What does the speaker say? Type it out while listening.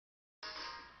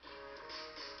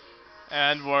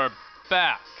And we're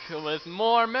back with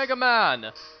more Mega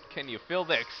Man. Can you feel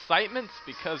the excitement?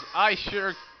 Because I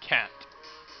sure can't.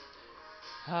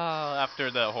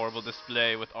 After the horrible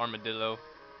display with Armadillo.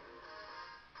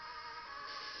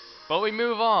 But we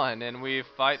move on and we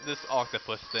fight this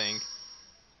octopus thing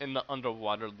in the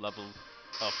underwater level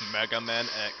of Mega Man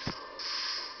X.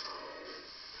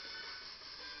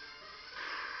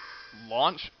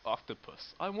 Launch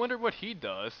octopus. I wonder what he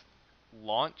does.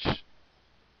 Launch?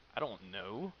 I don't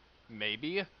know.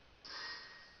 Maybe?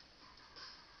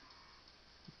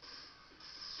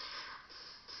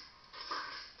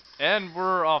 And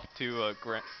we're off to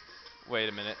wait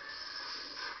a minute.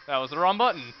 That was the wrong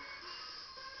button.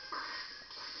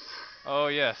 Oh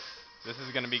yes, this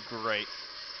is gonna be great.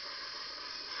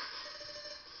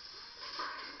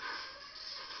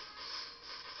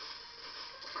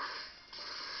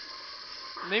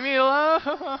 Leave me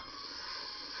alone!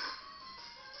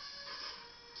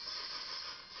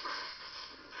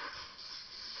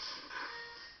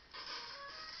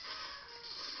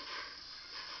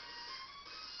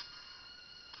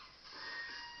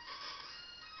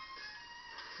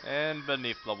 And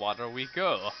beneath the water we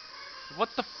go. What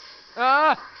the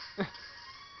ah!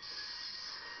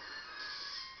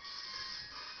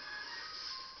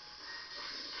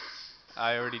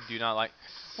 I already do not like.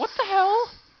 What the hell?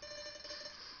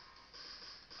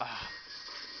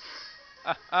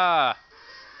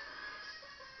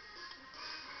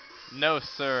 No,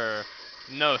 sir.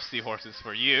 No seahorses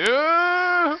for you.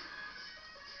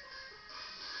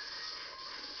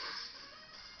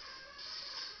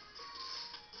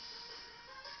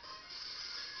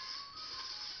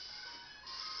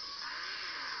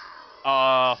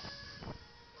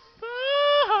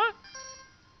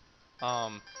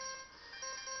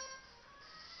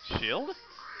 Shield?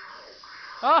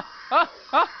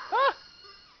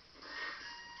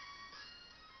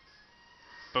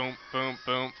 Boom, boom,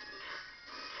 boom.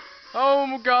 Oh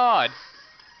my god!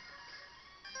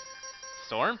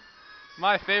 Storm?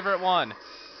 My favorite one.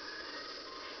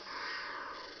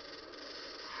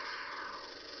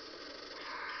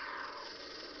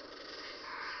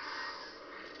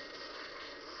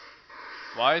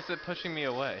 Why is it pushing me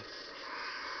away?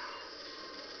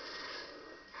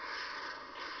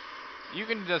 You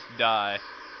can just die.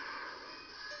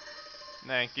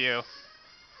 Thank you.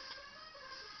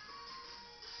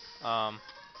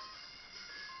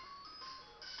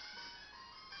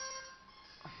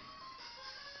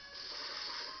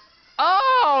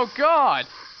 Oh god!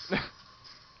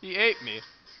 He ate me.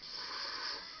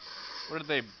 What are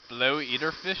they, blow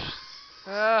eater fish?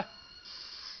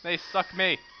 They suck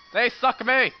me. They suck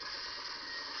me!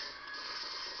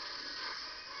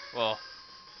 Well,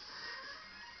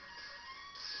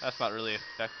 that's not really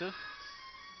effective.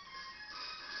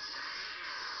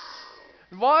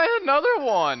 Why another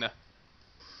one?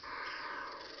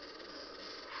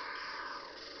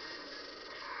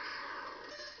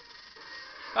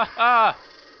 Haha!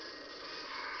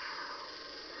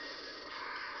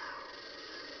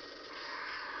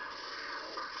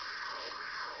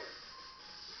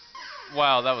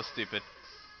 Wow, that was stupid.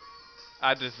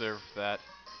 I deserve that.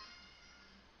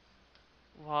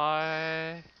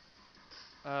 Why?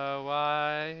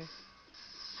 Why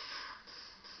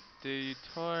do you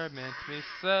torment me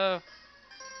so?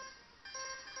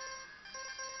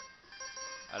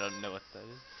 I don't know what that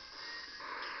is.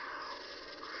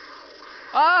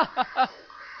 Ah!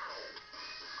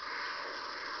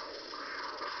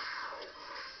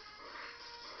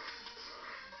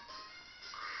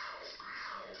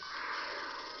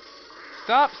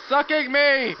 Stop sucking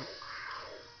me!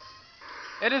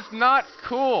 It is not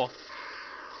cool.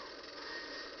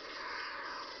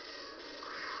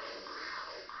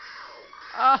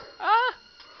 Ah!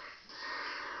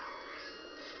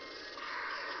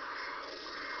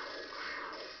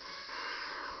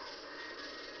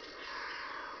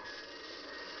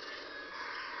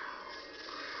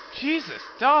 Jesus,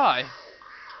 die!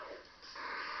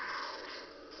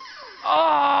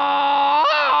 Oh!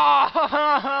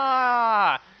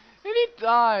 And he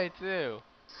died too.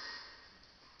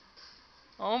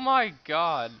 Oh my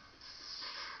god.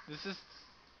 This is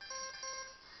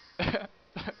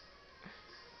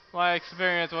my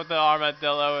experience with the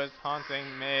armadillo is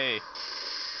haunting me.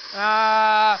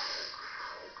 Ah!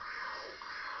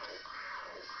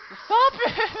 Stop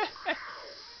it!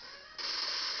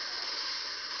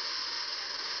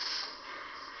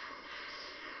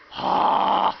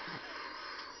 Ah!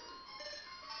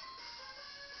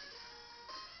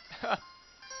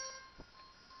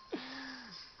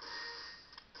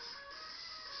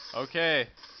 Okay.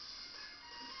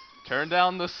 Turn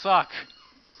down the suck.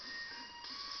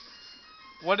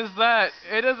 What is that?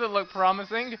 It doesn't look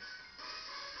promising.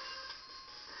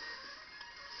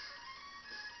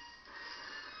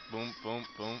 Boom, boom,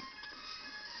 boom.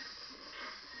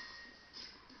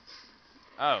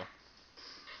 Oh.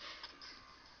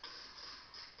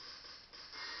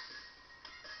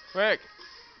 Quick!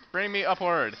 Bring me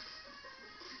upward.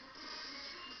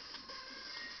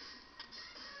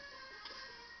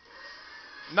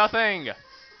 Nothing!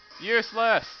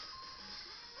 Useless!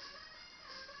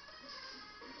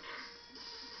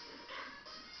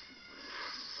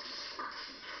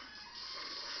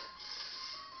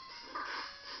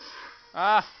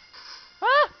 Ah!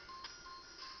 Ah!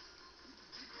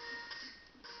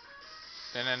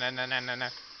 No.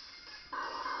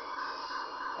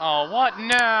 Oh, what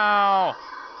now?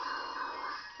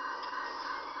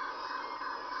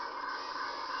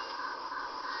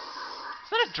 Is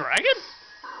that a dragon?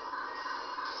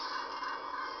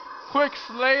 Quick,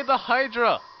 slay the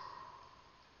Hydra!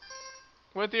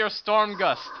 With your storm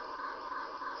gust.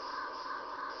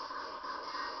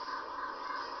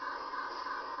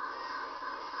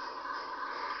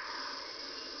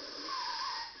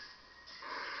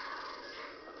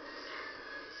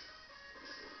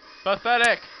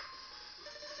 Pathetic!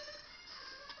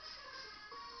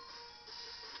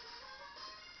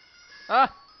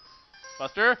 Ah!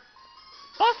 Buster!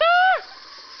 Buster!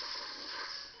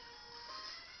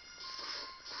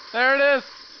 There it is!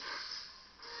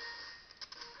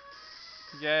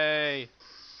 Yay!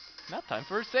 Now time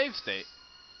for a save state.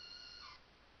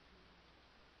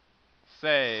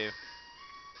 Save.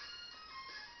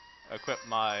 Equip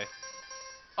my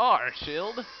R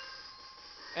shield.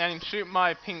 And shoot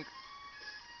my pink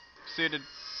suited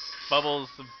bubbles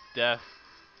of death.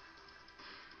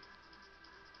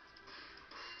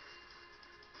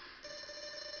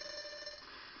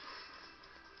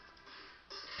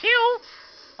 Pew!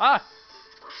 Ah!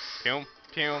 Pew,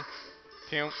 pew,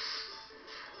 pew.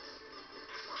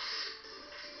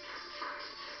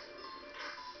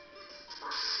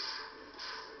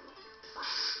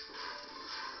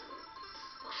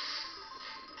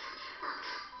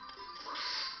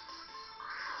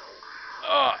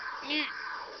 Oh,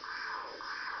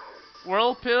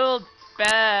 Whirlpool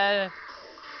bad.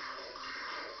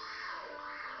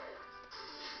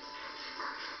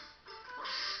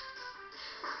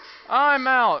 I'm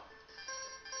out.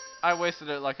 I wasted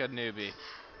it like a newbie.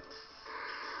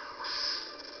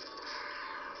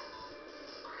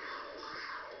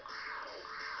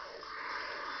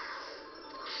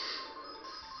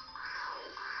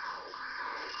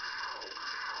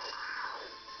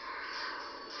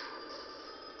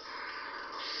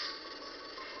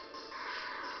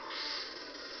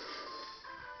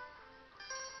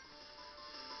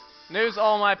 Use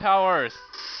all my powers.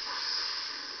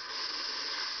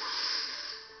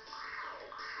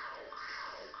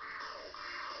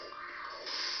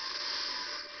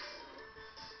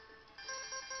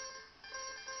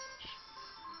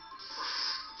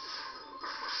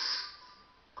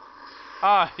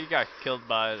 Ah, he got killed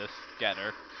by the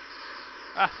scatter.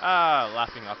 Ah,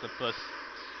 laughing octopus.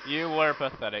 You were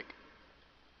pathetic.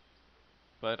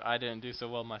 But I didn't do so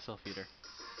well myself either.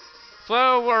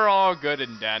 So we're all good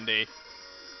and dandy.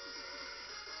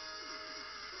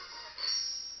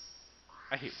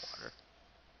 I hate water.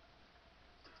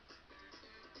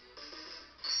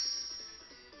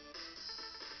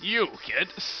 You get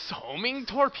Soaming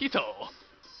Torpedo.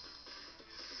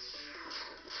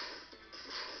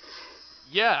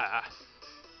 Yeah.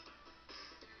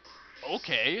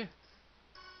 Okay.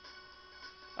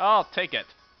 I'll take it.